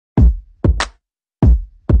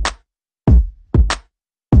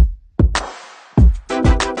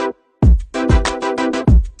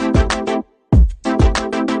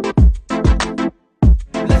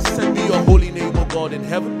God in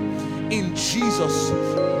heaven. In Jesus'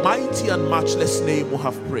 mighty and matchless name we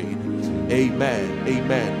have prayed. Amen.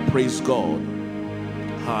 Amen. Praise God.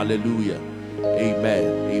 Hallelujah.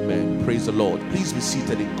 Amen. Amen. Praise the Lord. Please be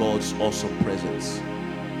seated in God's awesome presence.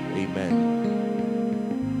 Amen.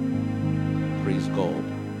 Praise God.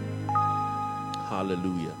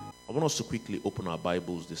 Hallelujah. I want us to quickly open our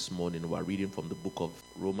Bibles this morning. We're reading from the book of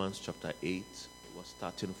Romans chapter 8. We're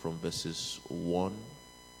starting from verses 1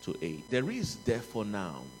 to 8. There is therefore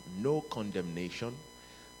now no condemnation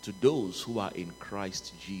to those who are in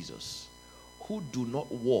Christ Jesus, who do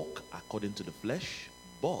not walk according to the flesh,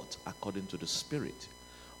 but according to the Spirit.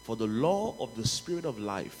 For the law of the Spirit of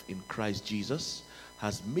life in Christ Jesus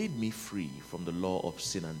has made me free from the law of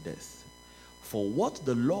sin and death. For what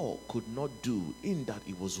the law could not do, in that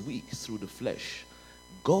it was weak through the flesh,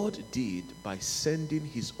 God did by sending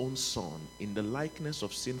his own Son in the likeness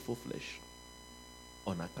of sinful flesh.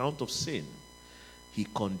 On account of sin, he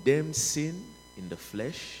condemned sin in the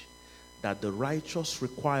flesh, that the righteous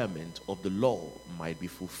requirement of the law might be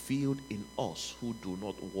fulfilled in us who do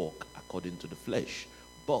not walk according to the flesh,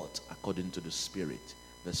 but according to the Spirit.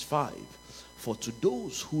 Verse 5, for to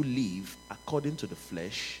those who live according to the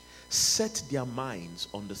flesh, set their minds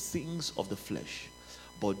on the things of the flesh,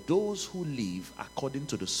 but those who live according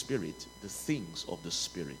to the Spirit, the things of the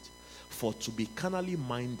Spirit. For to be carnally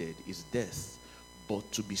minded is death, but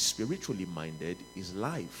to be spiritually minded is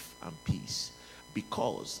life and peace.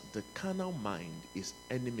 Because the carnal mind is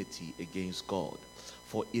enmity against God,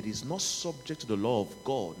 for it is not subject to the law of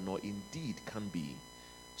God, nor indeed can be.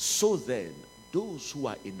 So then, those who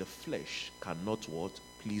are in the flesh cannot what?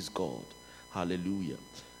 Please God. Hallelujah.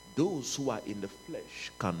 Those who are in the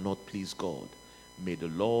flesh cannot please God. May the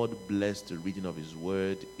Lord bless the reading of his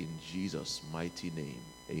word in Jesus' mighty name.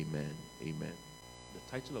 Amen. Amen.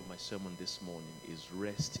 The title of my sermon this morning is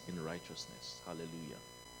Rest in Righteousness. Hallelujah.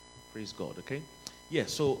 Praise God, okay? Yeah,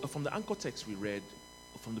 so from the anchor text we read,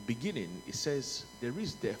 from the beginning, it says, there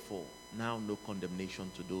is therefore now no condemnation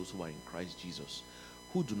to those who are in Christ Jesus,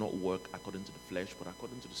 who do not work according to the flesh, but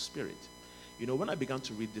according to the Spirit. You know, when I began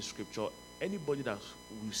to read this scripture, anybody that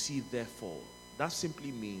will see therefore, that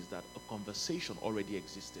simply means that a conversation already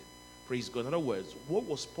existed. Praise God. In other words, what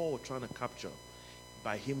was Paul trying to capture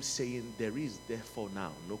by him saying, there is therefore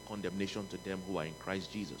now no condemnation to them who are in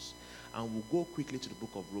Christ Jesus? And we'll go quickly to the book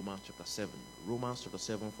of Romans chapter 7. Romans chapter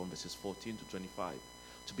 7 from verses 14 to 25.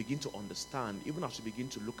 To begin to understand, even as we begin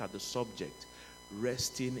to look at the subject,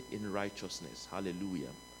 resting in righteousness. Hallelujah.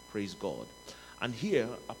 Praise God. And here,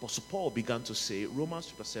 Apostle Paul began to say, Romans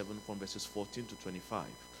chapter 7 from verses 14 to 25.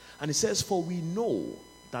 And it says, for we know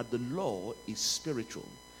that the law is spiritual,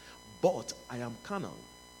 but I am carnal,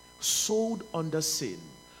 sold under sin.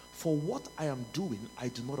 For what I am doing, I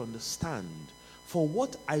do not understand. For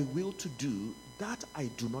what I will to do, that I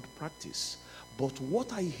do not practice. But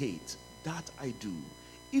what I hate, that I do.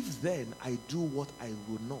 If then I do what I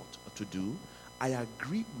will not to do, I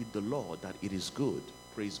agree with the law that it is good.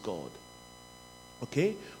 Praise God.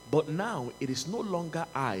 Okay? But now it is no longer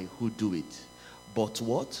I who do it, but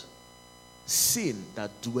what? Sin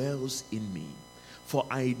that dwells in me. For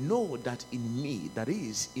I know that in me, that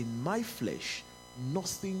is, in my flesh,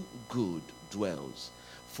 nothing good dwells.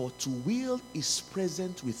 For to will is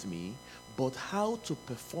present with me, but how to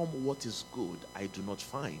perform what is good I do not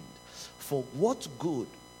find. For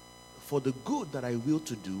the good that I will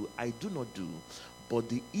to do, I do not do, but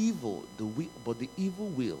the evil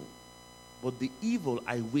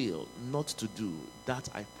I will not to do, that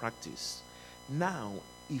I practice. Now,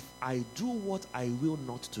 if I do what I will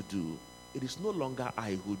not to do, it is no longer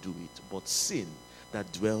I who do it, but sin that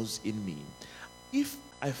dwells in me. If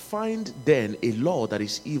I find then a law that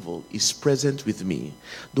is evil is present with me,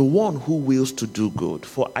 the one who wills to do good.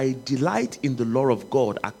 For I delight in the law of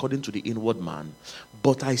God according to the inward man.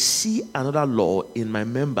 But I see another law in my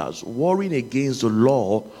members, warring against the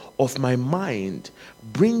law of my mind,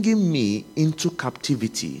 bringing me into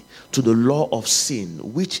captivity to the law of sin,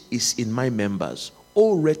 which is in my members.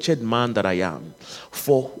 O wretched man that I am,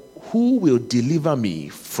 for who will deliver me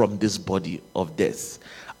from this body of death?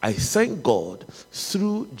 I thank God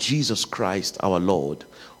through Jesus Christ our Lord.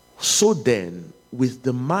 So then, with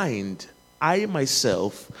the mind, I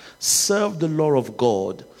myself serve the law of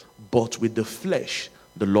God, but with the flesh,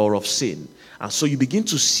 the law of sin. And so you begin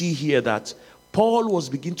to see here that Paul was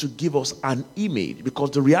beginning to give us an image, because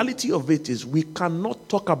the reality of it is we cannot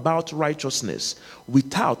talk about righteousness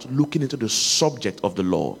without looking into the subject of the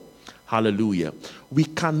law. Hallelujah. We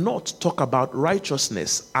cannot talk about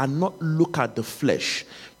righteousness and not look at the flesh,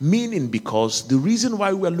 Meaning, because the reason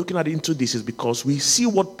why we are looking into this is because we see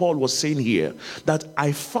what Paul was saying here, that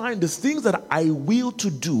I find the things that I will to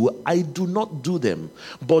do, I do not do them.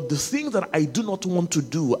 But the things that I do not want to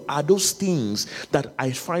do are those things that I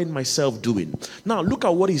find myself doing. Now, look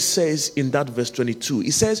at what he says in that verse 22. He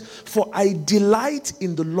says, "For I delight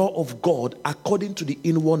in the law of God according to the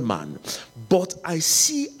inward man, but I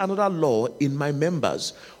see another law in my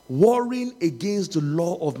members, warring against the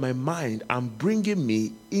law of my mind and bringing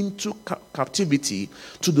me into captivity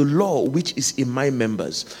to the law which is in my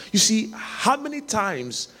members." You see, how many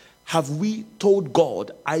times have we told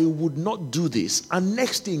God, I would not do this, and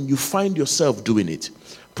next thing you find yourself doing it?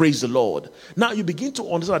 Praise the Lord. Now you begin to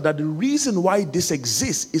understand that the reason why this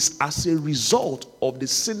exists is as a result of the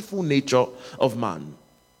sinful nature of man.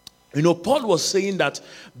 You know, Paul was saying that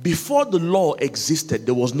before the law existed,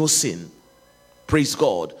 there was no sin. Praise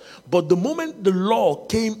God. But the moment the law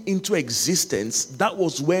came into existence, that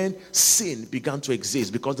was when sin began to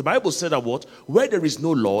exist. Because the Bible said that what? Where there is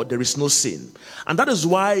no law, there is no sin. And that is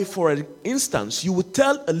why, for instance, you would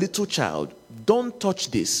tell a little child, don't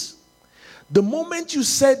touch this. The moment you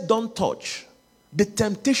said don't touch, the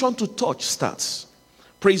temptation to touch starts.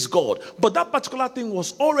 Praise God. But that particular thing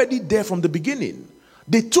was already there from the beginning.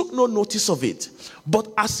 They took no notice of it.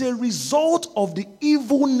 But as a result of the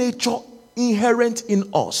evil nature inherent in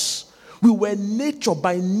us, we were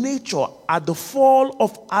by nature at the fall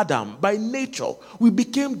of Adam. By nature, we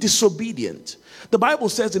became disobedient. The Bible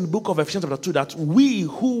says in the book of Ephesians chapter 2 that we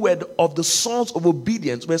who were of the sons of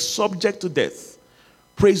obedience were subject to death.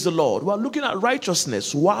 Praise the Lord. We're looking at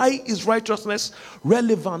righteousness. Why is righteousness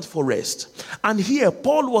relevant for rest? And here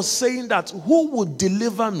Paul was saying that who would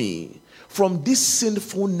deliver me from this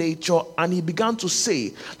sinful nature? And he began to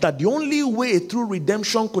say that the only way through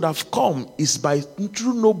redemption could have come is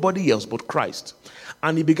through nobody else but Christ.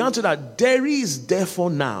 And he began to say that there is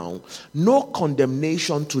therefore now no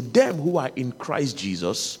condemnation to them who are in Christ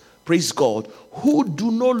Jesus, praise God, who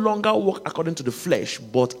do no longer walk according to the flesh,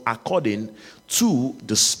 but according to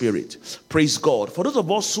the Spirit. Praise God. For those of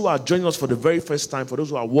us who are joining us for the very first time, for those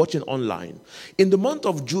who are watching online, in the month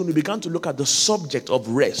of June, we began to look at the subject of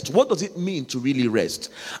rest. What does it mean to really rest?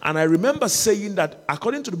 And I remember saying that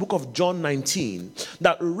according to the book of John 19,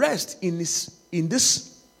 that rest in this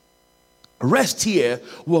rest here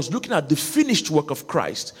was looking at the finished work of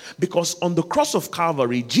Christ. Because on the cross of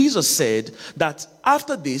Calvary, Jesus said that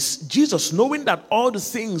after this, Jesus, knowing that all the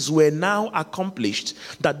things were now accomplished,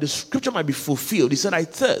 that the scripture might be fulfilled, he said, I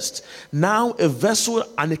thirst. Now a vessel,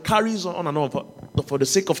 and it carries on and on for the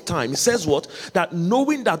sake of time. He says what? That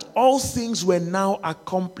knowing that all things were now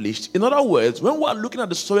accomplished. In other words, when we are looking at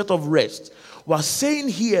the subject of rest, we're saying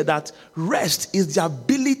here that rest is the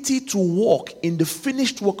ability to walk in the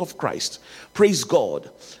finished work of Christ. Praise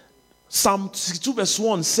God. Psalm 62 verse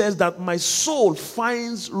 1 says that my soul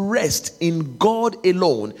finds rest in God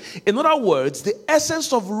alone. In other words, the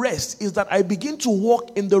essence of rest is that I begin to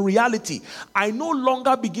walk in the reality. I no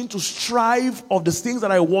longer begin to strive of the things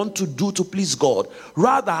that I want to do to please God.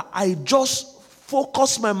 Rather, I just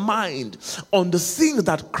focus my mind on the things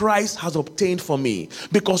that Christ has obtained for me,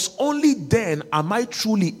 because only then am I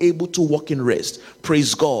truly able to walk in rest.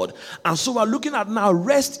 Praise God. And so we're looking at now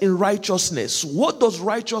rest in righteousness. What does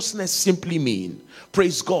righteousness simply mean?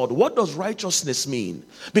 Praise God. What does righteousness mean?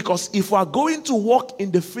 Because if we are going to walk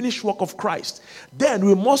in the finished work of Christ, then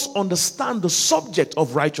we must understand the subject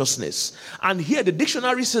of righteousness. And here the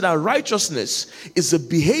dictionary said that righteousness is a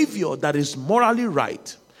behavior that is morally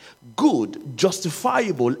right, good,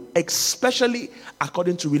 justifiable, especially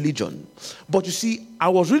according to religion. But you see, I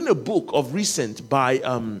was reading a book of recent by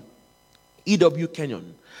E.W.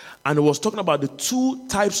 Kenyon, and it was talking about the two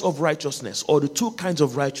types of righteousness, or the two kinds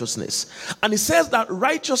of righteousness. And it says that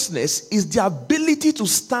righteousness is the ability to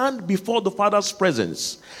stand before the Father's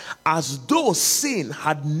presence as though sin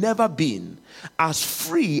had never been, as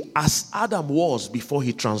free as Adam was before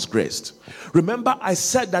he transgressed. Remember, I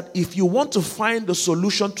said that if you want to find the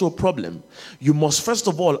solution to a problem, you must first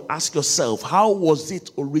of all ask yourself, how was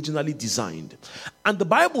it originally designed? And the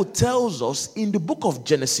Bible tells us in the book of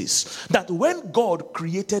Genesis that when God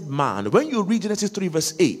created man, when you read Genesis 3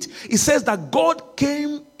 verse 8, it says that God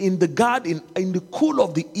came in the garden in the cool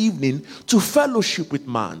of the evening to fellowship with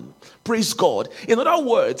man. Praise God. In other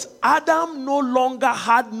words, Adam no longer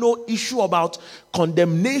had no issue about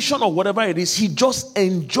condemnation or whatever it is. He just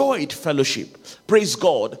enjoyed fellowship. Praise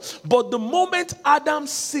God. But the moment Adam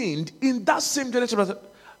sinned, in that same Genesis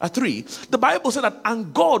 3, the Bible said that,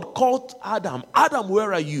 and God called Adam, Adam,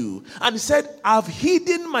 where are you? And he said, I've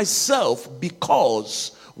hidden myself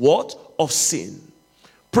because, what? Of sin.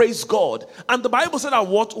 Praise God. And the Bible said that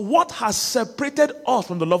what has separated us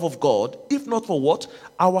from the love of God, if not for what?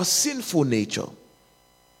 Our sinful nature.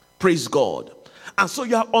 Praise God. And so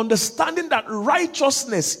you are understanding that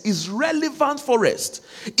righteousness is relevant for us.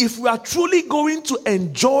 If we are truly going to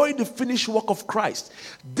enjoy the finished work of Christ,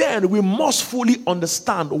 then we must fully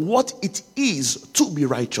understand what it is to be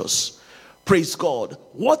righteous. Praise God.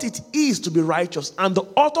 What it is to be righteous. And the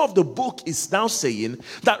author of the book is now saying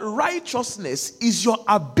that righteousness is your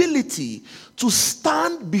ability to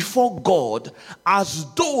stand before God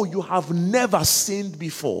as though you have never sinned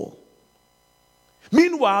before.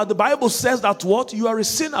 Meanwhile, the Bible says that what? You are a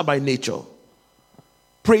sinner by nature.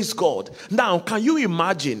 Praise God. Now, can you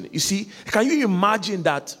imagine? You see, can you imagine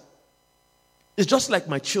that it's just like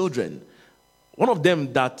my children? One of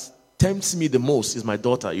them that tempts me the most is my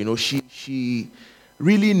daughter. You know, she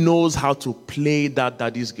really knows how to play that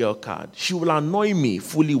daddy's girl card. She will annoy me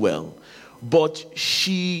fully well, but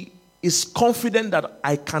she is confident that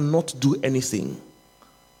I cannot do anything.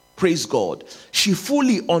 Praise God. She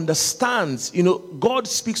fully understands, you know, God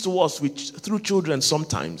speaks to us through children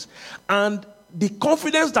sometimes. And the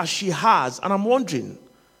confidence that she has, and I'm wondering,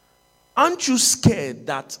 aren't you scared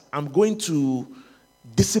that I'm going to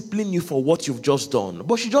discipline you for what you've just done?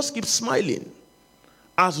 But she just keeps smiling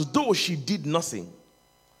as though she did nothing.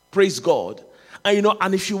 Praise God. And you know,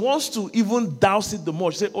 and if she wants to even douse it the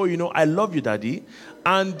more, she say, oh, you know, I love you, daddy.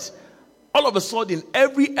 And all of a sudden,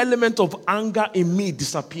 every element of anger in me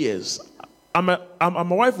disappears. And my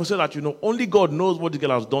wife will say that, you know, only God knows what the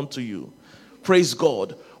girl has done to you. Praise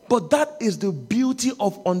God. But that is the beauty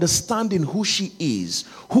of understanding who she is,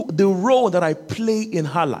 the role that I play in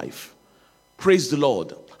her life. Praise the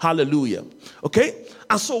Lord. Hallelujah. Okay?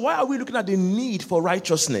 And so why are we looking at the need for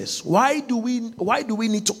righteousness? Why do we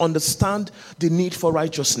need to understand the need for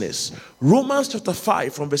righteousness? Romans chapter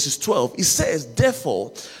 5 from verses 12, it says,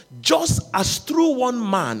 therefore, just as through one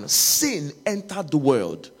man sin entered the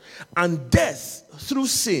world, and death through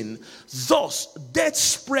sin, thus death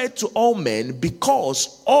spread to all men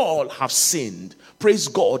because all have sinned. Praise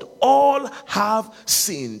God. All have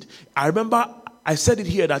sinned. I remember I said it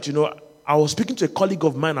here that, you know, I was speaking to a colleague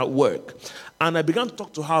of mine at work, and I began to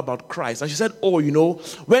talk to her about Christ. And she said, oh, you know,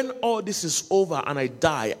 when all this is over and I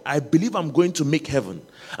die, I believe I'm going to make heaven.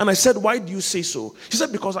 And I said, why do you say so? She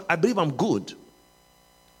said, because I believe I'm good.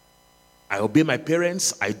 I obey my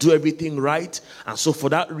parents, I do everything right. And so for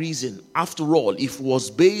that reason, after all, if it was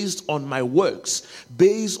based on my works,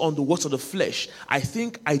 based on the works of the flesh, I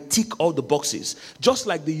think I tick all the boxes. Just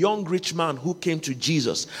like the young rich man who came to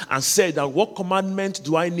Jesus and said that, what commandment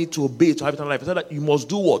do I need to obey to have eternal life? He said that you must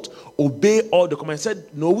do what? Obey all the commandments. He said,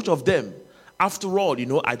 no, which of them? After all, you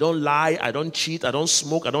know, I don't lie, I don't cheat, I don't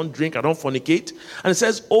smoke, I don't drink, I don't fornicate. And it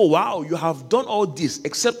says, oh wow, you have done all this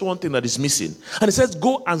except one thing that is missing. And it says,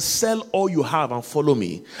 go and sell all you have and follow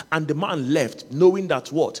me. And the man left knowing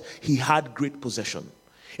that what? He had great possession.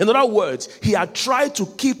 In other words, he had tried to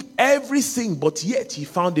keep everything, but yet he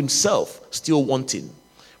found himself still wanting.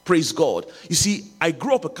 Praise God. You see, I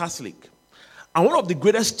grew up a Catholic. And one of the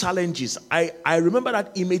greatest challenges, I remember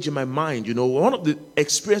that image in my mind, you know, one of the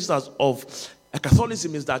experiences of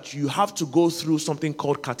Catholicism is that you have to go through something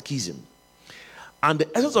called catechism. And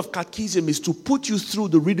the essence of catechism is to put you through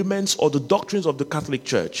the rudiments or the doctrines of the Catholic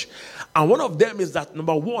Church. And one of them is that,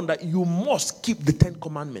 number one, that you must keep the 10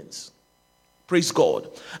 Commandments. Praise God.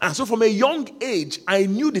 And so from a young age, I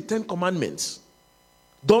knew the 10 Commandments.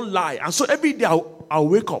 Don't lie. And so every day I'll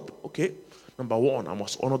wake up, okay? Number one, I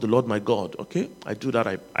must honor the Lord my God. Okay, I do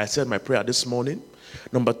that. I said my prayer this morning.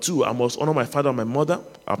 Number two, I must honor my father and my mother.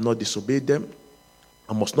 I have not disobeyed them.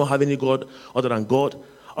 I must not have any God other than God.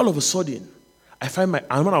 All of a sudden, I find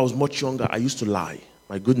and when I was much younger, I used to lie.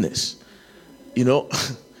 My goodness. You know,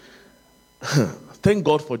 thank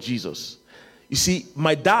God for Jesus. You see,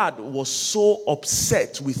 my dad was so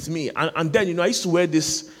upset with me. And then, you know, I used to wear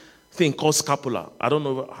this thing called scapula. I don't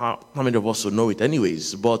know how many of us will know it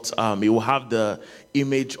anyways, but it will have the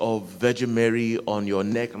image of Virgin Mary on your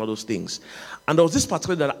neck and all those things. And there was this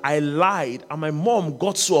particular that I lied, and my mom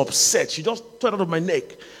got so upset. She just tore it out of my neck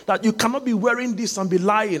that you cannot be wearing this and be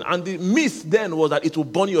lying. And the myth then was that it will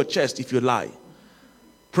burn your chest if you lie.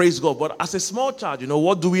 Praise God. But as a small child, you know,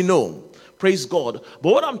 what do we know? Praise God.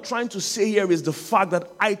 But what I'm trying to say here is the fact that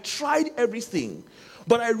I tried everything,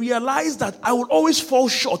 but I realized that I would always fall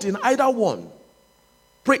short in either one.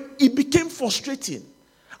 It became frustrating.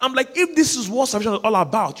 I'm like, if this is what salvation is all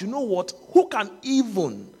about, you know what? Who can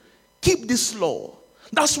even keep this law?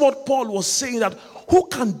 That's what Paul was saying, that who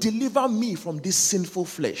can deliver me from this sinful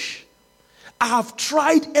flesh? I have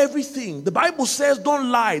tried everything. The Bible says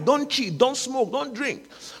don't lie, don't cheat, don't smoke, don't drink.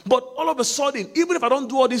 But all of a sudden, even if I don't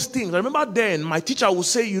do all these things, I remember then my teacher would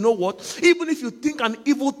say, you know what? Even if you think an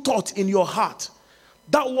evil thought in your heart,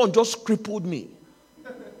 that one just crippled me.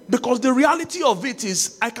 Because the reality of it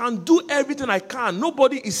is, I can do everything I can.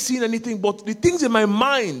 Nobody is seeing anything, but the things in my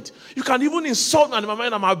mind, you can even insult me, and in my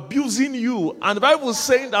mind, I'm abusing you. And the Bible is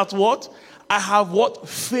saying that what? I have what?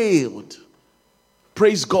 Failed.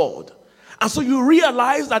 Praise God. And so you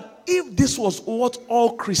realize that if this was what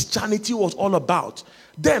all Christianity was all about,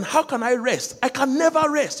 then how can I rest? I can never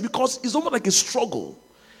rest because it's almost like a struggle.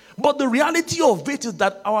 But the reality of it is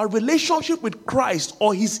that our relationship with Christ,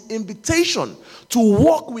 or his invitation to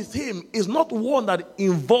walk with him, is not one that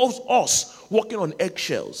involves us walking on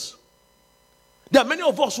eggshells. There are many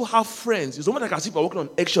of us who have friends. It's almost like as if you're walking on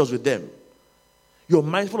eggshells with them. You're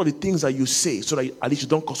mindful of the things that you say so that at least you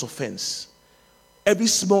don't cause offense. Every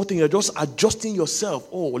small thing, you're just adjusting yourself.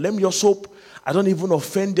 Oh, let me just hope I don't even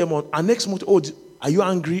offend them. And next month, oh, are you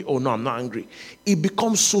angry? Oh, no, I'm not angry. It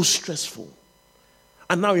becomes so stressful.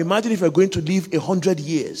 And now imagine if you're going to live 100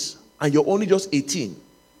 years and you're only just 18.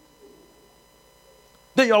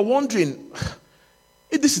 Then you're wondering,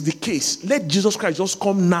 if this is the case, let Jesus Christ just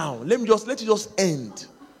come now. Let it just end.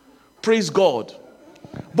 Praise God.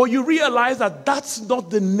 But you realize that that's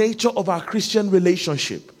not the nature of our Christian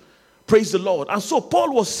relationship. Praise the Lord. And so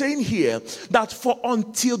Paul was saying here that for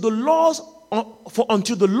until the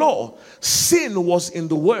law, sin was in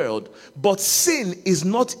the world, but sin is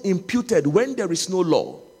not imputed when there is no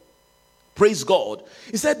law. Praise God.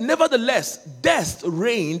 He said, nevertheless, death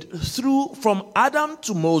reigned from Adam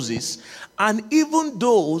to Moses, and even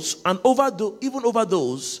over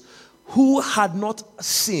those who had not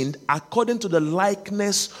sinned according to the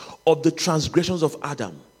likeness of the transgressions of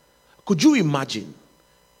Adam. Could you imagine?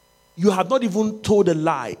 You have not even told a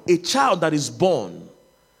lie. A child that is born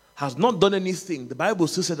has not done anything. The Bible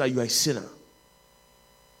still says that you are a sinner.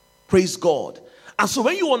 Praise God. And so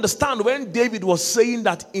when you understand, when David was saying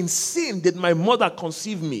that in sin did my mother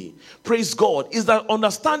conceive me, praise God, is that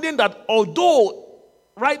understanding that although,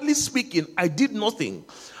 rightly speaking, I did nothing,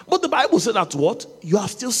 but the Bible said that what? You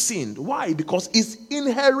have still sinned. Why? Because it's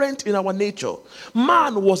inherent in our nature.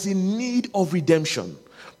 Man was in need of redemption.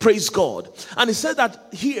 Praise God. And he said that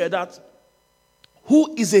here that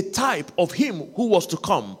who is a type of him who was to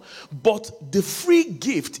come. But the free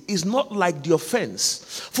gift is not like the offense.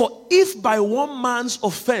 For if by one man's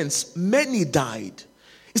offense many died,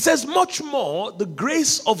 it says much more the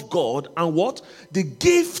grace of God and what? The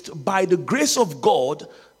gift by the grace of God,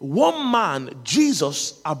 one man,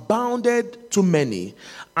 Jesus, abounded to many.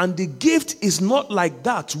 And the gift is not like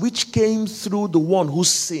that which came through the one who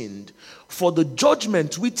sinned. For the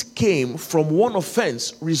judgment which came from one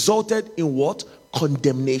offense resulted in what?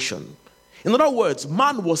 Condemnation. In other words,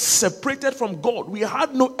 man was separated from God. We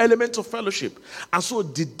had no element of fellowship. And so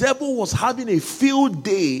the devil was having a field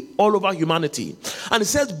day all over humanity. And it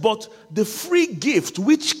says, but the free gift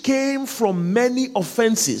which came from many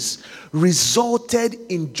offenses resulted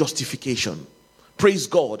in justification. Praise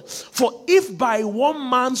God. For if by one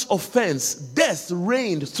man's offense death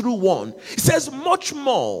reigned through one, it says much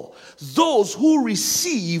more those who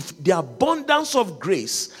receive the abundance of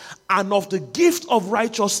grace and of the gift of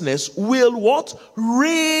righteousness will what?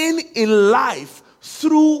 Reign in life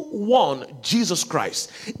through one, Jesus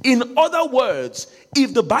Christ. In other words,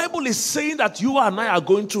 if the Bible is saying that you and I are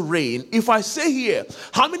going to reign, if I say here,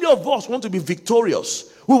 how many of us want to be victorious?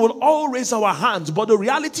 We will all raise our hands, but the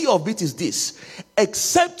reality of it is this: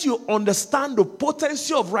 except you understand the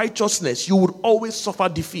potency of righteousness, you would always suffer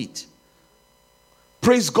defeat.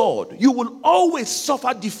 Praise God. You will always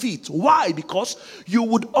suffer defeat. Why? Because you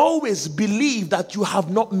would always believe that you have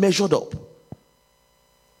not measured up.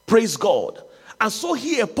 Praise God. And so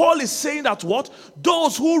here, Paul is saying that what?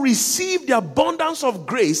 Those who receive the abundance of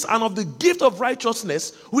grace and of the gift of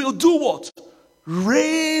righteousness will do what?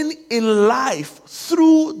 Reign in life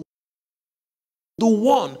through the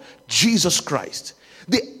one, Jesus Christ.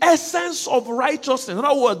 The essence of righteousness, in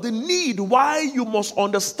other words, the need why you must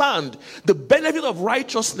understand the benefit of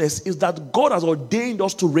righteousness is that God has ordained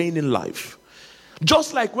us to reign in life.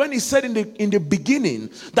 Just like when he said in the beginning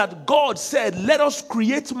that God said, let us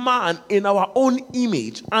create man in our own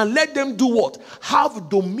image and let them do what? Have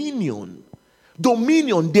dominion.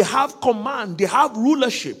 Dominion, they have command, they have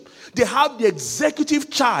rulership, they have the executive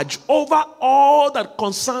charge over all that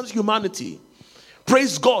concerns humanity.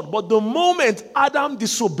 Praise God. But the moment Adam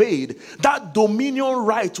disobeyed, that dominion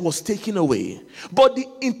right was taken away. But the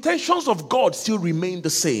intentions of God still remain the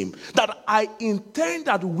same. That I intend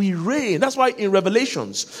that we reign. That's why in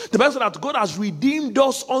Revelations, the Bible says that God has redeemed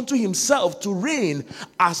us unto himself to reign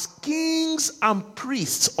as kings and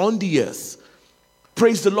priests on the earth.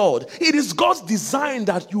 Praise the Lord. It is God's design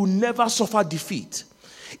that you never suffer defeat.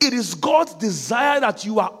 It is God's desire that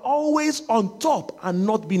you are always on top and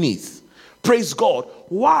not beneath. Praise God.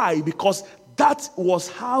 Why? Because that was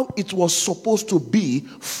how it was supposed to be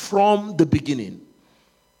from the beginning.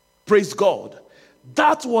 Praise God.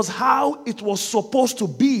 That was how it was supposed to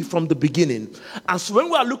be from the beginning. And so when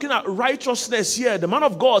we are looking at righteousness here, the man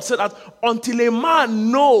of God said that until a man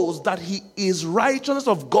knows that he is righteousness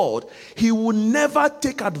of God, he will never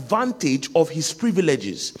take advantage of his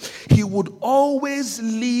privileges. He would always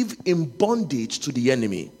live in bondage to the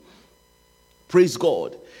enemy. Praise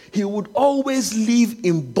God. He would always live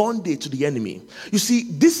in bondage to the enemy. You see,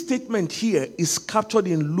 this statement here is captured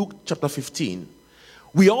in Luke chapter 15.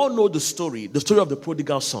 We all know the story of the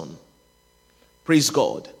prodigal son. Praise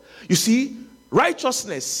God. You see,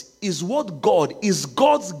 righteousness is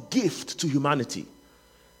God's gift to humanity.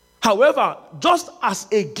 However, just as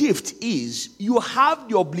a gift is, you have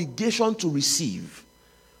the obligation to receive.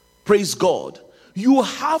 Praise God. You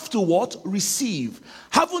have to what? Receive.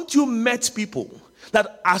 Haven't you met people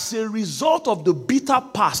that as a result of the bitter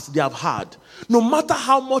past they have had, no matter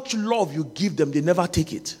how much love you give them, they never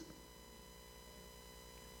take it?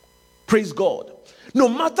 Praise God. No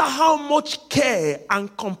matter how much care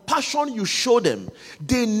and compassion you show them,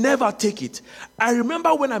 they never take it. I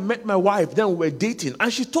remember when I met my wife, then we were dating,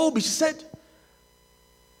 and she told me, she said,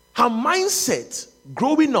 her mindset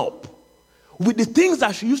growing up with the things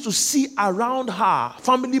that she used to see around her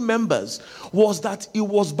family members was that it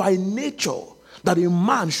was by nature that a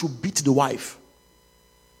man should beat the wife.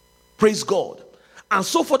 Praise God. And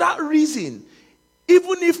so for that reason,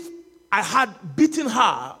 even if I had beaten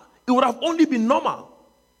her, it would have only been normal.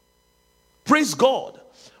 Praise God.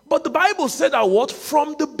 But the Bible said that what?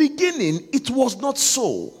 From the beginning, it was not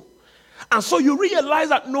so. And so you realize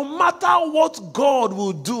that no matter what God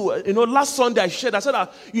will do, last Sunday I said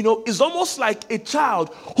that, it's almost like a child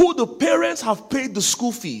who the parents have paid the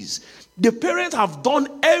school fees. The parents have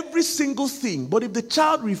done every single thing. But if the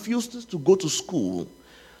child refuses to go to school,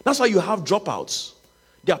 that's why you have dropouts.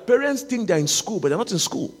 Their parents think they're in school, but they're not in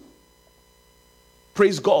school.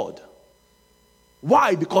 Praise God.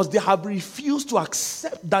 Why? Because they have refused to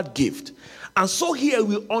accept that gift. And so here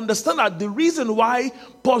we understand that the reason why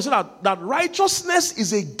Paul said that righteousness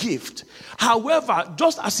is a gift. However,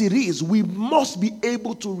 just as it is, we must be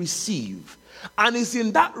able to receive. And it's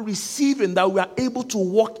in that receiving that we are able to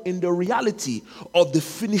walk in the reality of the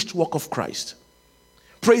finished work of Christ.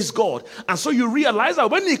 Praise God. And so you realize that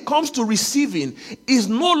when it comes to receiving, it's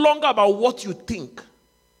no longer about what you think.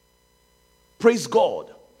 Praise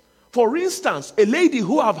God. For instance, a lady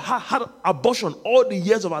who have had abortion all the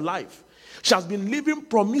years of her life, she has been living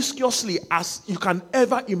promiscuously as you can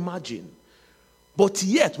ever imagine. But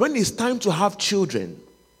yet, when it's time to have children,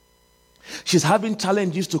 she's having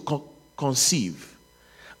challenges to conceive.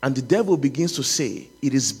 And the devil begins to say,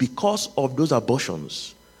 it is because of those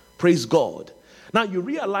abortions. Praise God. Now you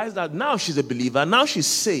realize that now she's a believer, now she's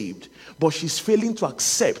saved, but she's failing to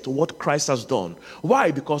accept what Christ has done.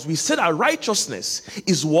 Why? Because we said that righteousness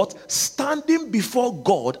is what? Standing before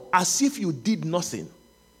God as if you did nothing.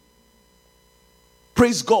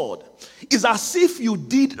 Praise God. It's as if you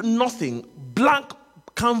did nothing, blank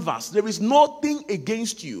canvas. There is nothing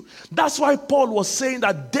against you. That's why Paul was saying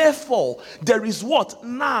that therefore there is what?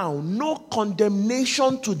 Now no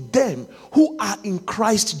condemnation to them who are in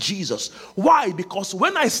Christ Jesus. Why? Because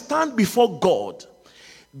when I stand before God,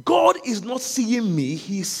 God is not seeing me,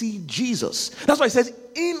 he sees Jesus. That's why he says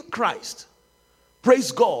in Christ.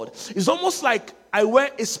 Praise God. It's almost like I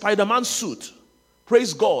wear a Spider-Man suit.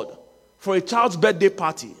 Praise God. For a child's birthday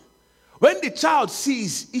party. When the child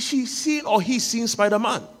sees, is she seeing or he seeing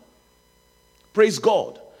Spider-Man? Praise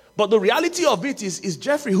God. But the reality of it is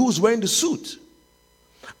Jeffrey who's wearing the suit.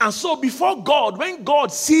 And so before God, when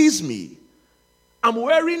God sees me, I'm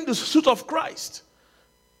wearing the suit of Christ.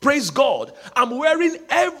 Praise God. I'm wearing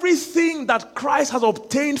everything that Christ has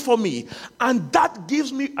obtained for me. And that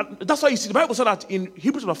gives me, that's why you see the Bible said that in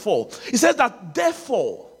Hebrews chapter 4. It says that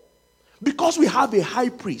therefore, because we have a high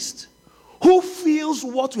priest who feels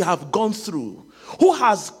what we have gone through, who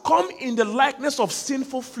has come in the likeness of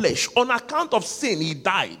sinful flesh, on account of sin, he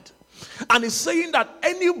died. And he's saying that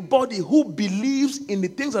anybody who believes in the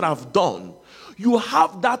things that I've done, you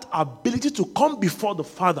have that ability to come before the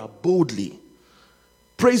Father boldly.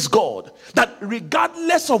 Praise God. That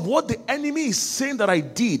regardless of what the enemy is saying that I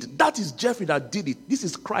did, that is Jeffrey that did it. This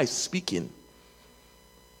is Christ speaking.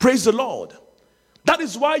 Praise the Lord. That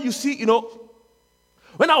is why you see,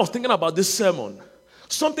 when I was thinking about this sermon,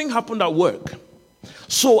 something happened at work.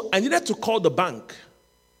 So I needed to call the bank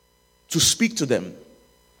to speak to them.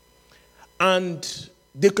 And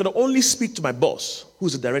they could only speak to my boss,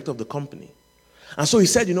 who's the director of the company. And so he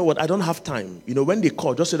said, you know what, I don't have time. When they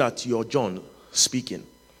call, just say that you're John speaking.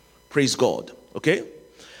 Praise God. Okay?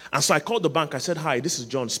 And so I called the bank. I said, hi, this is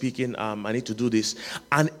John speaking. I need to do this.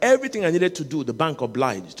 And everything I needed to do, the bank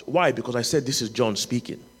obliged. Why? Because I said, this is John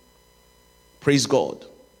speaking. Praise God.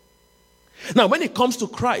 Now, when it comes to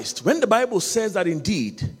Christ, when the Bible says that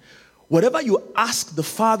indeed, whatever you ask the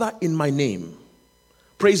Father in my name,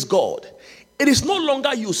 praise God, it is no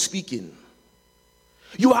longer you speaking.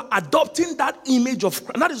 You are adopting that image of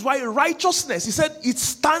Christ. And that is why righteousness, he said, it's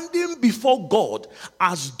standing before God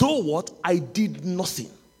as though what? I did nothing.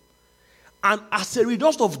 And as a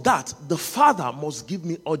result of that, the Father must give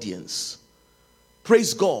me audience.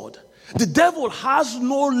 Praise God. The devil has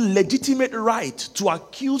no legitimate right to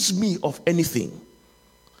accuse me of anything.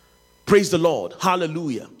 Praise the Lord.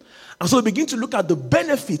 Hallelujah. And so we begin to look at the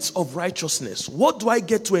benefits of righteousness. What do I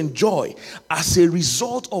get to enjoy as a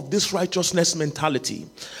result of this righteousness mentality?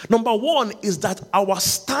 Number one is that our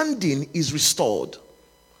standing is restored.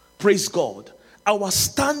 Praise God. Our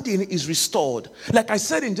standing is restored. Like I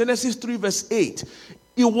said in Genesis 3 verse 8,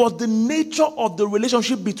 it was the nature of the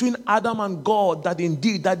relationship between Adam and God that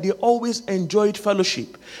indeed that they always enjoyed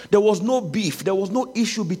fellowship. There was no beef. There was no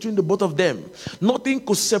issue between the both of them. Nothing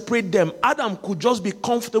could separate them. Adam could just be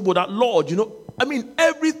comfortable that, Lord,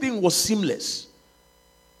 everything was seamless.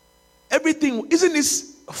 Everything. Isn't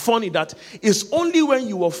this funny that it's only when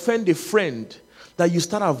you offend a friend that you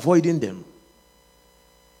start avoiding them?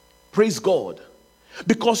 Praise God.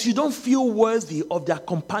 Because you don't feel worthy of their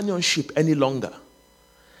companionship any longer.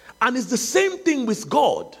 And it's the same thing with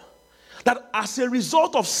God. That as a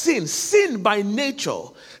result of sin by nature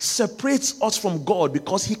separates us from God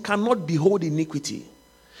because he cannot behold iniquity.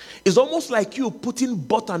 It's almost like you putting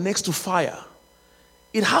butter next to fire.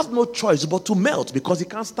 It has no choice but to melt because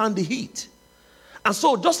it can't stand the heat. And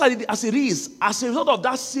so just like as it is, as a result of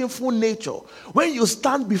that sinful nature, when you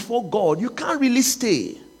stand before God, you can't really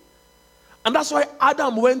stay. And that's why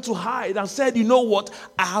Adam went to hide and said, you know what?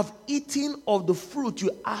 I have eaten of the fruit you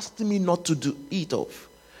asked me not to eat of.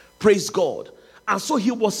 Praise God. And so he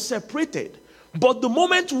was separated. But the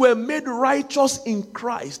moment we were made righteous in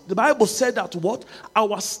Christ, the Bible said that what?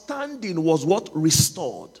 Our standing was what?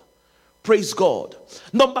 Restored. Praise God.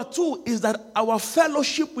 Number two is that our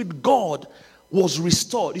fellowship with God was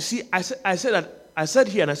restored. You see, I said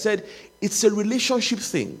here and I said, it's a relationship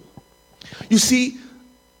thing. You see,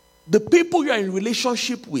 the people you are in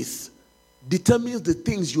relationship with determines the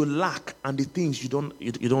things you lack and the things you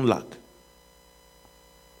don't lack.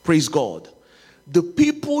 Praise God. The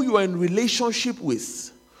people you are in relationship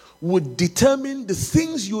with would determine the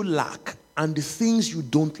things you lack and the things you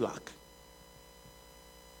don't lack.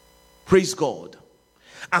 Praise God.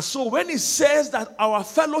 And so when it says that our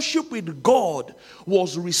fellowship with God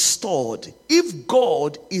was restored, if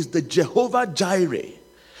God is the Jehovah Jireh,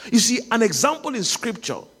 you see, an example in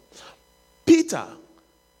scripture, Peter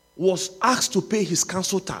was asked to pay his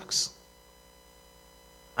council tax.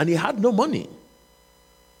 And he had no money.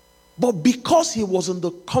 But because he was in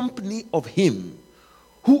the company of him,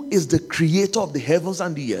 who is the creator of the heavens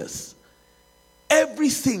and the earth,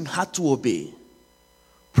 everything had to obey.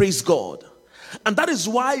 Praise God. And that is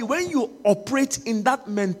why when you operate in that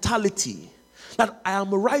mentality, that I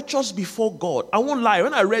am righteous before God, I won't lie,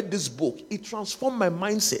 when I read this book, it transformed my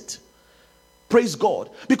mindset. Praise God.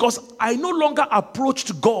 Because I no longer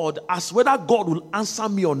approached God as whether God will answer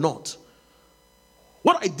me or not.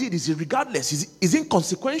 What I did is regardless, is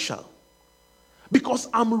inconsequential. Because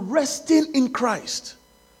I'm resting in Christ.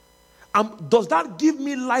 Does that give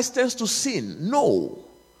me license to sin? No.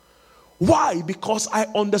 Why? Because I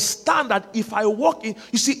understand that if I walk in,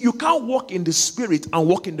 you see, you can't walk in the spirit and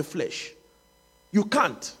walk in the flesh. You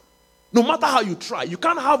can't. No matter how you try. You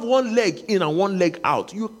can't have one leg in and one leg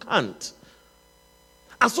out. You can't.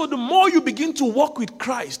 And so the more you begin to walk with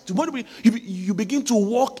Christ, the more you begin to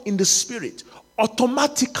walk in the spirit,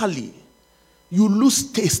 automatically you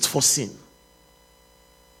lose taste for sin.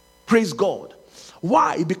 Praise God.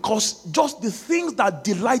 Why? Because just the things that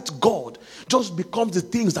delight God just becomes the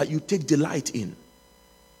things that you take delight in.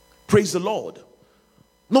 Praise the Lord.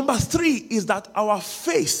 Number 3 is that our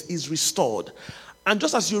faith is restored. And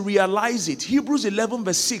just as you realize it, Hebrews 11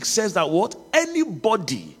 verse 6 says that what?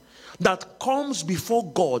 Anybody that comes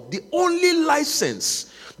before God, the only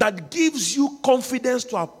license that gives you confidence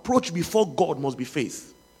to approach before God must be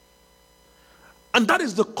faith. And that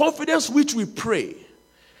is the confidence which we pray.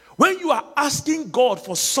 When you are asking God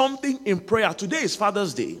for something in prayer, today is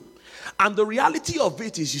Father's Day. And the reality of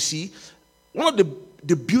it is, you see, one of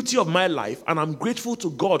the beauty of my life, and I'm grateful to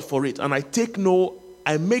God for it, and I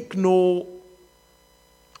make no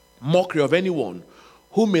mockery of anyone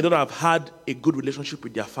who may not have had a good relationship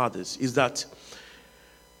with their fathers, is that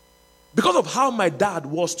because of how my dad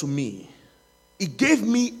was to me, it gave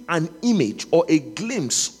me an image or a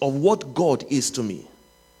glimpse of what God is to me.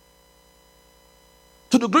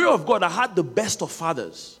 To the glory of God, I had the best of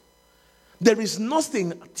fathers. There is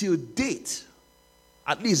nothing till date,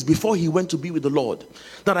 at least before he went to be with the Lord,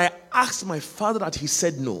 that I asked my father that he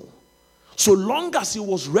said no. So long as it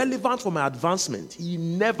was relevant for my advancement, he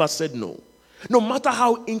never said no. No matter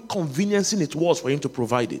how inconveniencing it was for him to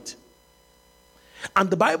provide it. And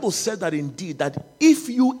the Bible said that indeed, that if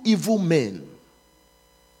you evil men,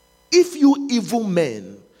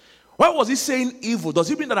 why was he saying evil?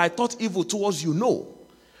 Does it mean that I thought evil towards you? No.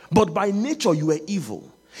 But by nature you were evil.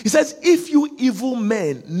 He says, if you evil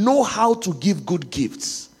men know how to give good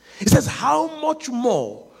gifts, he says, how much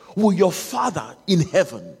more will your Father in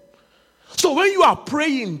heaven? So when you are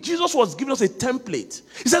praying, Jesus was giving us a template.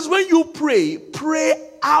 He says, when you pray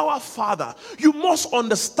our Father. You must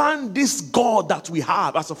understand this God that we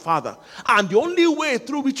have as a Father. And the only way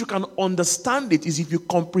through which you can understand it is if you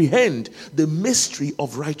comprehend the mystery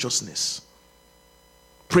of righteousness.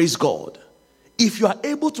 Praise God. If you are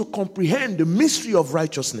able to comprehend the mystery of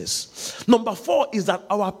righteousness. Number 4 is that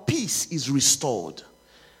our peace is restored.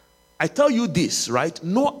 I tell you this, right?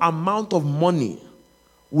 No amount of money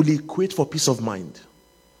will equate for peace of mind.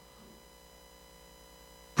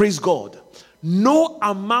 Praise God. No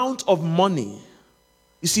amount of money.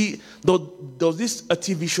 You see, there was this a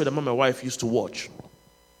TV show that my wife used to watch,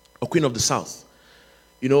 A Queen of the South.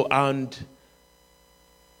 You know, and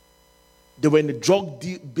they were in the drug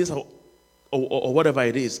business or whatever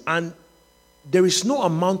it is. And there is no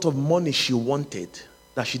amount of money she wanted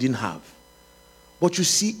that she didn't have. But you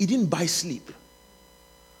see, it didn't buy sleep.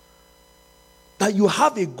 That you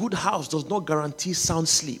have a good house does not guarantee sound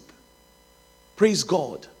sleep. Praise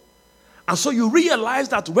God. And so you realize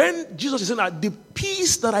that when Jesus is saying that the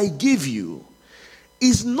peace that I give you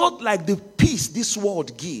is not like the peace this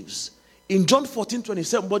world gives. In John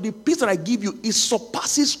 14:27, but the peace that I give you, it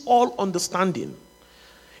surpasses all understanding.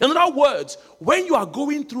 In other words, when you are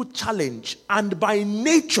going through challenge and by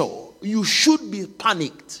nature you should be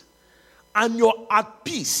panicked and you're at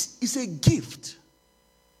peace, it's a gift.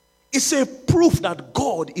 It's a proof that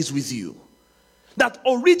God is with you. That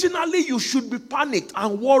originally you should be panicked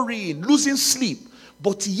and worrying, losing sleep,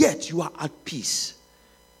 but yet you are at peace.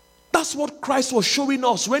 That's what Christ was showing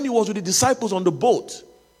us when he was with the disciples on the boat.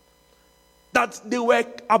 That they were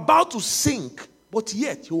about to sink, but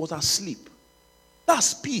yet he was asleep.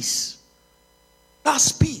 That's peace.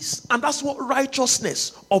 That's peace. And that's what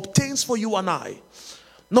righteousness obtains for you and I.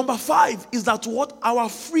 Number 5 is that what our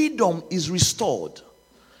freedom is restored.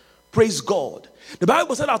 Praise God. The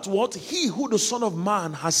Bible said that what he who the Son of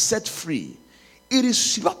Man has set free, it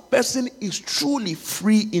is that person is truly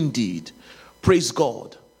free indeed. Praise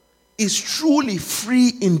God. Is truly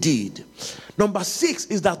free indeed. Number 6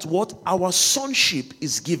 is that what our sonship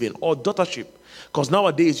is given, or daughtership. Because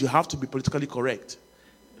nowadays you have to be politically correct.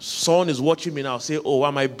 Son is watching me now, say, oh,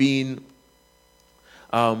 am I being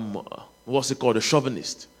what's it called, a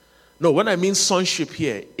chauvinist? No, when I mean sonship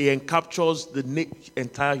here, it encaptures the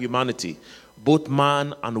entire humanity, both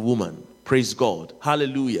man and woman. Praise God.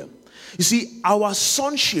 Hallelujah. You see, our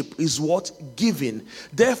sonship is what given.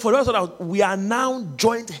 Therefore, we are now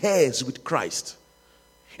joint heirs with Christ.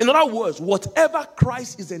 In other words, whatever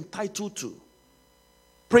Christ is entitled to.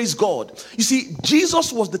 Praise God. You see,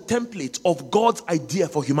 Jesus was the template of God's idea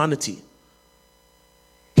for humanity.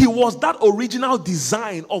 He was that original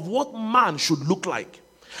design of what man should look like.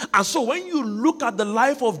 And so when you look at the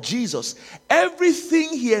life of Jesus,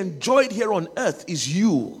 everything he enjoyed here on earth is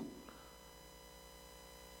you.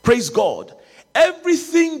 Praise God.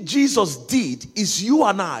 Everything Jesus did is you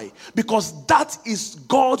and I, because that is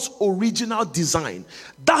God's original design.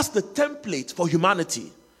 That's the template for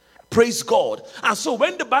humanity. Praise God. And so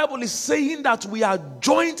when the Bible is saying that we are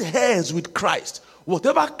joint heirs with Christ,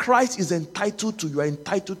 whatever Christ is entitled to, you are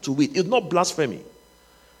entitled to it. It's not blasphemy.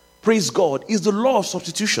 Praise God. It's the law of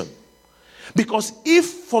substitution. Because if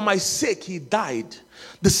for my sake he died,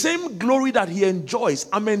 the same glory that he enjoys,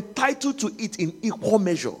 I'm entitled to it in equal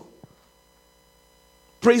measure.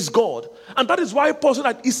 Praise God. And that is why Paul said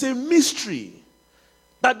that it's a mystery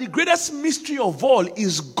that the greatest mystery of all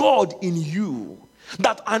is God in you.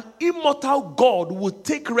 That an immortal God would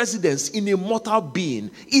take residence in a mortal being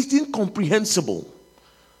is incomprehensible.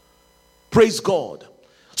 Praise God.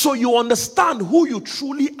 So you understand who you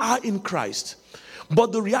truly are in Christ.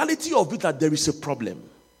 But the reality of it that there is a problem.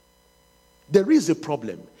 There is a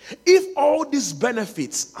problem. If all these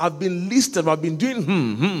benefits have been listed, have been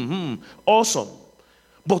doing awesome.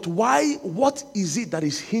 But why? What is it that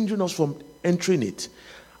is hindering us from entering it?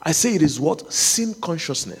 I say it is what? Sin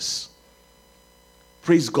consciousness.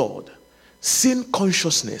 Praise God. Sin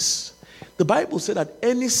consciousness. The Bible said that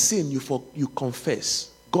any sin you confess,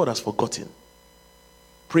 God has forgotten.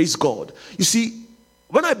 Praise God. You see,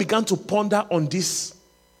 when I began to ponder on this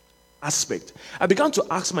aspect, I began to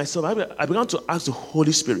ask myself, I began to ask the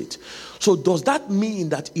Holy Spirit, so does that mean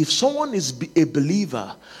that if someone is a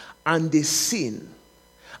believer and they sin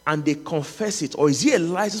and they confess it, or is it a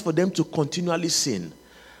license for them to continually sin?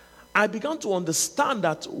 I began to understand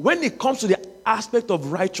that when it comes to the aspect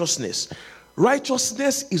of righteousness,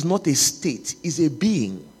 righteousness is not a state, it's a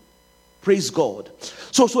being. Praise God.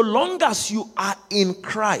 So long as you are in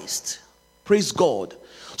Christ, praise God.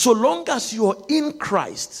 So long as you are in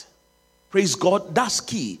Christ, praise God, that's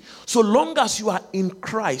key. So long as you are in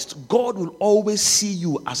Christ, God will always see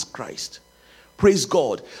you as Christ. Praise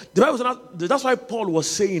God. The Bible says that's why Paul was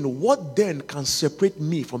saying, what then can separate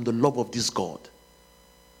me from the love of this God?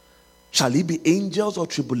 Shall it be angels or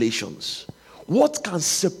tribulations? What can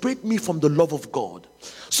separate me from the love of God?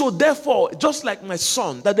 So therefore, just like my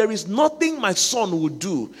son, that there is nothing my son would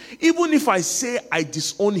do. Even if I say I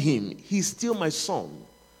disown him, he's still my son.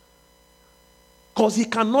 Because he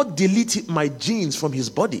cannot delete my genes from his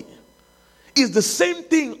body. It's the same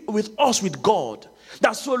thing with us, with God.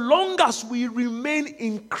 That so long as we remain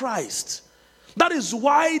in Christ, that is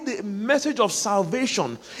why the message of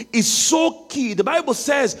salvation is so key. The Bible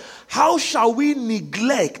says, how shall we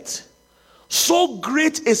neglect so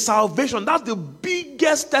great a salvation? That's the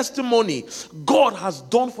biggest testimony God has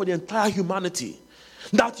done for the entire humanity.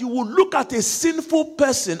 That you will look at a sinful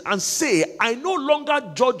person and say, I no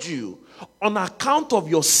longer judge you on account of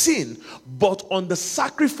your sin, but on the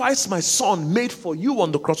sacrifice my son made for you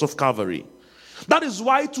on the cross of Calvary. That is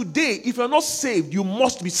why today, if you're not saved, you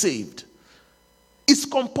must be saved. It's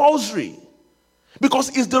compulsory.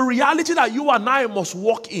 Because it's the reality that you and I must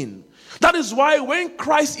walk in. That is why when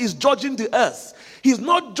Christ is judging the earth, he's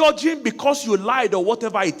not judging because you lied or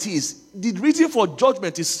whatever it is. The reason for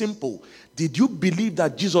judgment is simple. Did you believe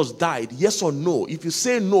that Jesus died? Yes or no? If you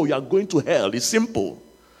say no, you are going to hell. It's simple.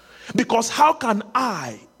 Because how can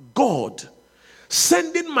I, God,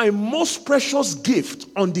 sending my most precious gift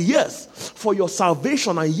on the earth for your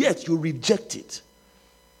salvation, and yet you reject it?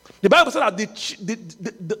 The Bible said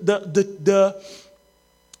that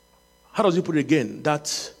how does it put it again?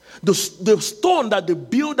 That the stone that the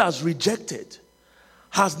builders rejected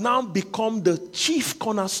has now become the chief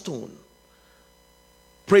cornerstone.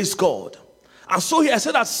 Praise God. And so here I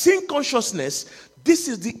said that sin consciousness, this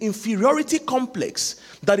is the inferiority complex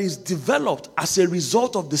that is developed as a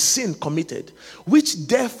result of the sin committed, which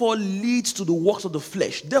therefore leads to the works of the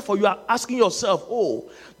flesh. Therefore, you are asking yourself, oh,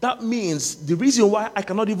 that means the reason why I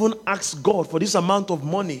cannot even ask God for this amount of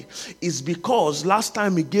money is because last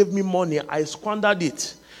time he gave me money, I squandered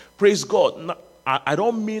it. Praise God. I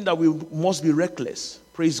don't mean that we must be reckless.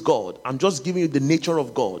 Praise God. I'm just giving you the nature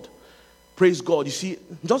of God. Praise God. You see,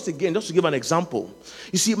 just to give an example.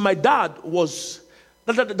 You see, my dad was,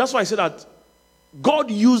 that's why I said that God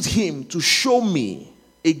used him to show me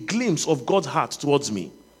a glimpse of God's heart towards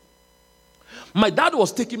me. My dad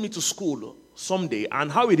was taking me to school someday,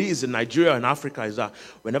 and how it is in Nigeria and Africa is that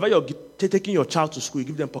whenever you're taking your child to school, you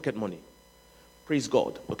give them pocket money. Praise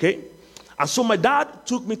God, okay? And so my dad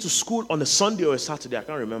took me to school on a Sunday or a Saturday, I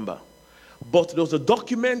can't remember. But there was a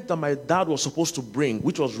document that my dad was supposed to bring,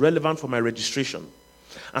 which was relevant for my registration.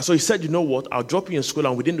 And so he said, you know what, I'll drop you in school,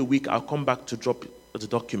 and within the week, I'll come back to drop the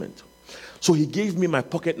document. So he gave me my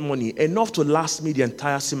pocket money, enough to last me the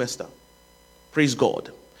entire semester. Praise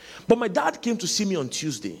God. But my dad came to see me on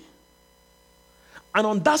Tuesday. And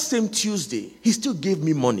on that same Tuesday, he still gave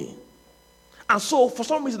me money. And so for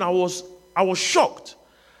some reason, I was shocked.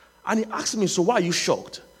 And he asked me, so why are you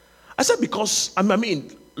shocked? I said, because,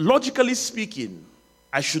 logically speaking,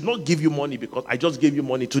 I should not give you money because I just gave you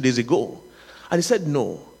money 2 days ago. And he said,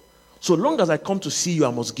 no. So long as I come to see you,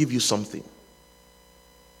 I must give you something.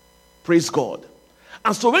 Praise God.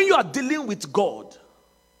 And so when you are dealing with God,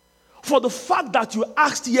 for the fact that you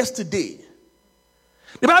asked yesterday,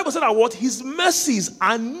 the Bible said that what? His mercies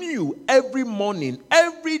are new every morning.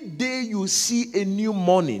 Every day you see a new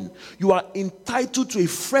morning, you are entitled to a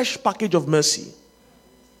fresh package of mercy.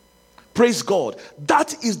 Praise God.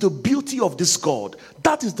 That is the beauty of this God.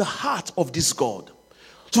 That is the heart of this God.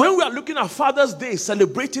 So when we are looking at Father's Day,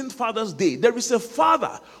 celebrating Father's Day, there is a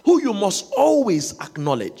Father who you must always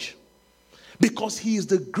acknowledge, because he is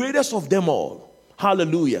the greatest of them all.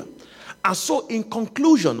 Hallelujah. And so in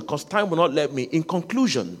conclusion, because time will not let me, in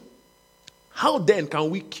conclusion, how then can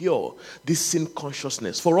we cure this sin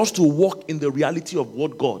consciousness for us to walk in the reality of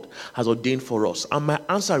what God has ordained for us? And my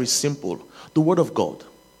answer is simple: the Word of God.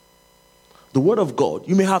 The Word of God.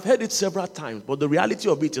 You may have heard it several times, but the reality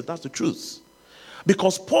of it is that's the truth.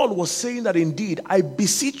 Because Paul was saying that indeed, I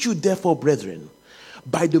beseech you therefore, brethren,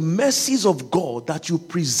 by the mercies of God, that you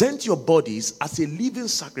present your bodies as a living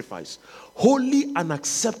sacrifice, holy and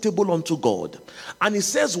acceptable unto God. And he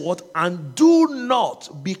says what? And do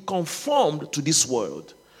not be conformed to this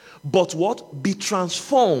world, but what? Be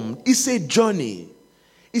transformed. It's a journey.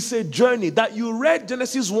 It's a journey. That you read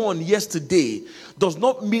Genesis 1 yesterday does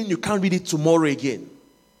not mean you can't read it tomorrow again.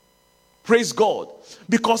 Praise God.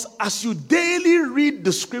 Because as you daily read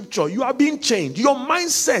the scripture, you are being changed. Your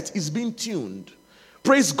mindset is being tuned.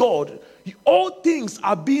 Praise God. All things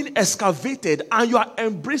are being excavated and you are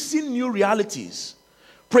embracing new realities.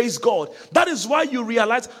 Praise God. That is why you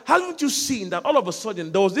realize, haven't you seen that all of a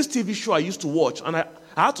sudden there was this TV show I used to watch and I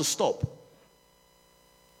had to stop.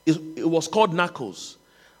 It was called Narcos.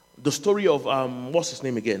 The story of, what's his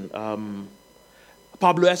name again?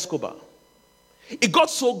 Pablo Escobar. It got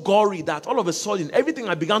so gory that all of a sudden, everything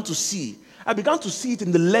I began to see it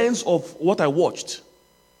in the lens of what I watched.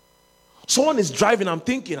 Someone is driving, I'm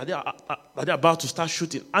thinking, are they about to start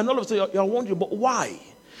shooting? And all of a sudden, you're wondering, but why?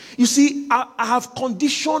 You see, I have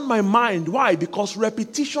conditioned my mind. Why? Because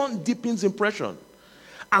repetition deepens impression.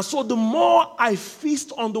 And so the more I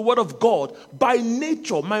feast on the Word of God, by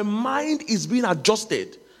nature, my mind is being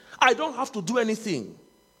adjusted. I don't have to do anything.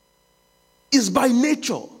 It's by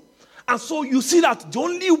nature. And so you see that the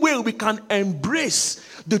only way we can embrace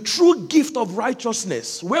the true gift of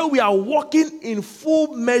righteousness, where we are walking in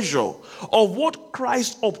full measure of what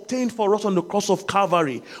Christ obtained for us on the cross of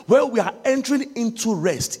Calvary, where we are entering into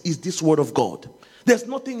rest, is this Word of God. There's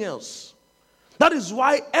nothing else. That is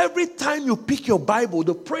why every time you pick your Bible,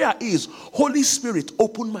 the prayer is, Holy Spirit,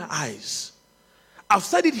 open my eyes. I've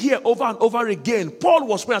said it here over and over again. Paul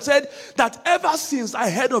was praying. I said that ever since I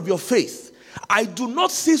heard of your faith, I do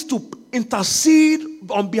not cease to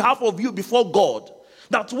intercede on behalf of you before God.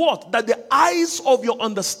 That what? That the eyes of your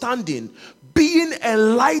understanding being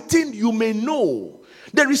enlightened, you may know.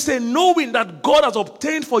 There is a knowing that God has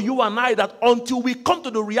obtained for you and I, that until we come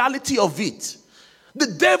to the reality of it, the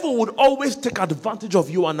devil would always take advantage of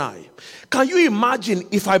you and I. Can you imagine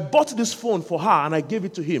if I bought this phone for her and I gave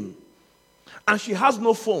it to him, and she has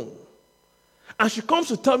no phone, and she comes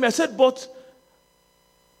to tell me, I said, but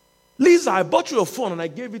Lisa, I bought you a phone and I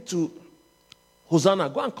gave it to Hosanna.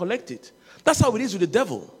 Go and collect it. That's how it is with the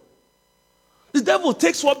devil. The devil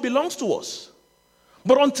takes what belongs to us.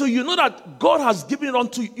 But until you know that God has given it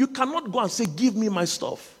unto you, you cannot go and say, give me my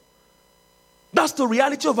stuff. That's the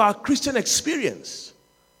reality of our Christian experience.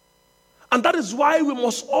 And that is why we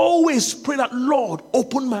must always pray that, Lord,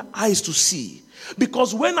 open my eyes to see.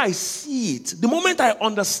 Because when I see it, the moment I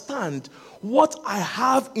understand what I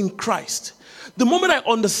have in Christ, the moment I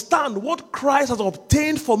understand what Christ has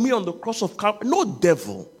obtained for me on the cross of Calvary, no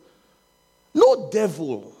devil,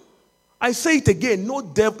 I say it again, no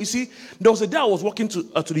devil. You see, there was a day I was walking to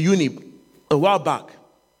the uni a while back.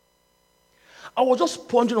 I was just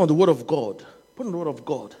pondering on the Word of God,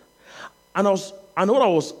 And what I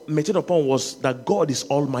was meditating upon was that God is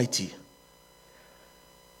almighty.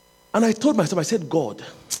 And I told myself, I said, God,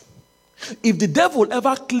 if the devil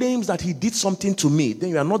ever claims that he did something to me,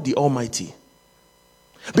 then you are not the Almighty.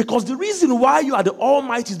 Because the reason why you are the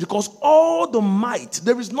Almighty is because all the might,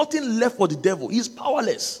 there is nothing left for the devil. He is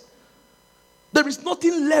powerless. There is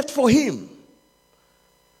nothing left for him.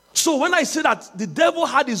 So when I say that the devil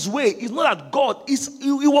had his way, it's not that God, it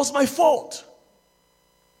was my fault.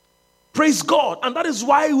 Praise God. And that is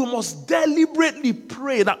why we must deliberately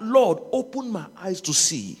pray that, Lord, open my eyes to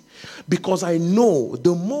see. Because I know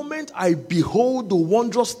the moment I behold the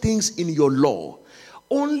wondrous things in your law,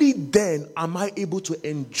 only then am I able to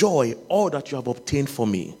enjoy all that you have obtained for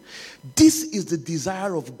me. This is the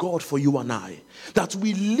desire of God for you and I, that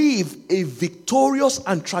we live a victorious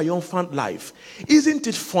and triumphant life. Isn't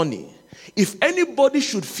it funny? If anybody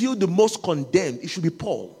should feel the most condemned, it should be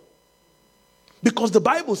Paul. Because the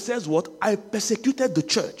Bible says what? I persecuted the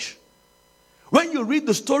church. When you read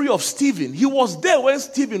the story of Stephen, he was there when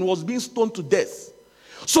Stephen was being stoned to death.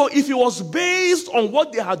 So if it was based on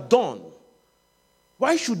what they had done,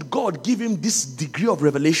 why should God give him this degree of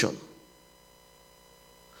revelation?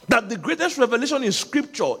 That the greatest revelation in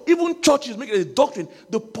Scripture, even churches make it a doctrine,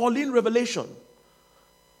 the Pauline revelation.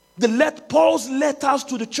 Paul's letters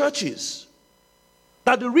to the churches.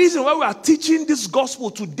 That the reason why we are teaching this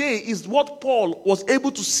gospel today is what Paul was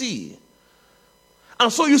able to see.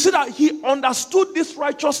 And so you see that he understood this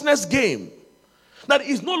righteousness game. That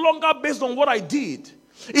it's no longer based on what I did.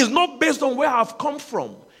 It's not based on where I've come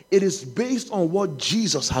from. It is based on what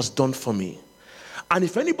Jesus has done for me. And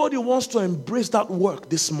if anybody wants to embrace that work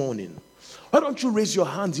this morning, why don't you raise your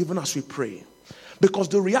hands even as we pray? Because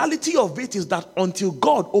the reality of it is that until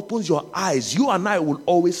God opens your eyes, you and I will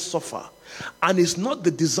always suffer. And it's not the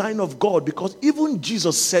design of God, because even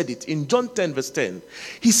Jesus said it in John 10 verse 10.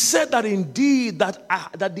 He said that indeed that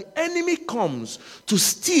the enemy comes to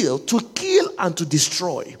steal, to kill, and to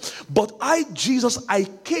destroy. But I, Jesus, I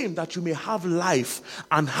came that you may have life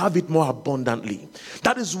and have it more abundantly.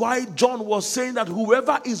 That is why John was saying that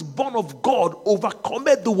whoever is born of God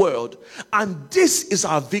overcometh the world. And this is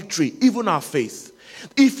our victory, even our faith.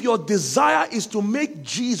 If your desire is to make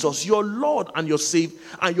Jesus your Lord and your Savior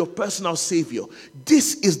and your personal Savior,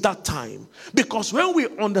 this is that time. Because when we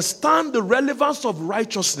understand the relevance of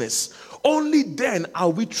righteousness, only then are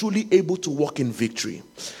we truly able to walk in victory.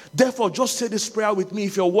 Therefore, just say this prayer with me.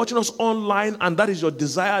 If you're watching us online and that is your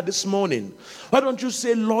desire this morning, why don't you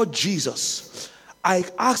say, Lord Jesus, I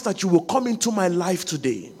ask that you will come into my life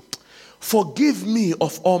today. Forgive me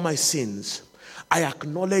of all my sins. I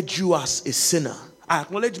acknowledge you as a sinner. I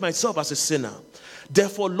acknowledge myself as a sinner.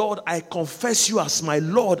 Therefore, Lord, I confess you as my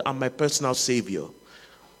Lord and my personal Savior.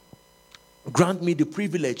 Grant me the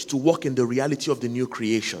privilege to walk in the reality of the new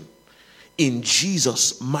creation. In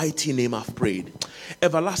Jesus' mighty name I've prayed.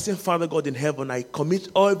 Everlasting Father God in heaven, I commit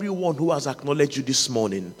everyone who has acknowledged you this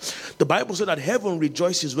morning. The Bible said that heaven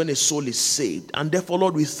rejoices when a soul is saved. And therefore,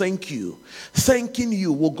 Lord, we thank you. Thanking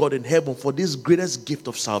you, O God in heaven, for this greatest gift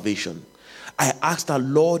of salvation. I ask that,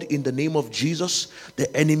 Lord, in the name of Jesus,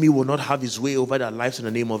 the enemy will not have his way over their lives in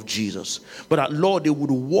the name of Jesus. But that, Lord, they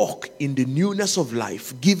would walk in the newness of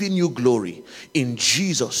life, giving you glory. In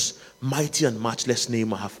Jesus' mighty and matchless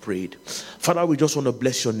name I have prayed. Father, we just want to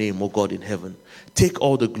bless your name, O God in heaven. Take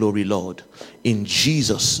all the glory, Lord. In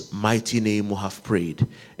Jesus' mighty name we have prayed.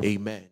 Amen.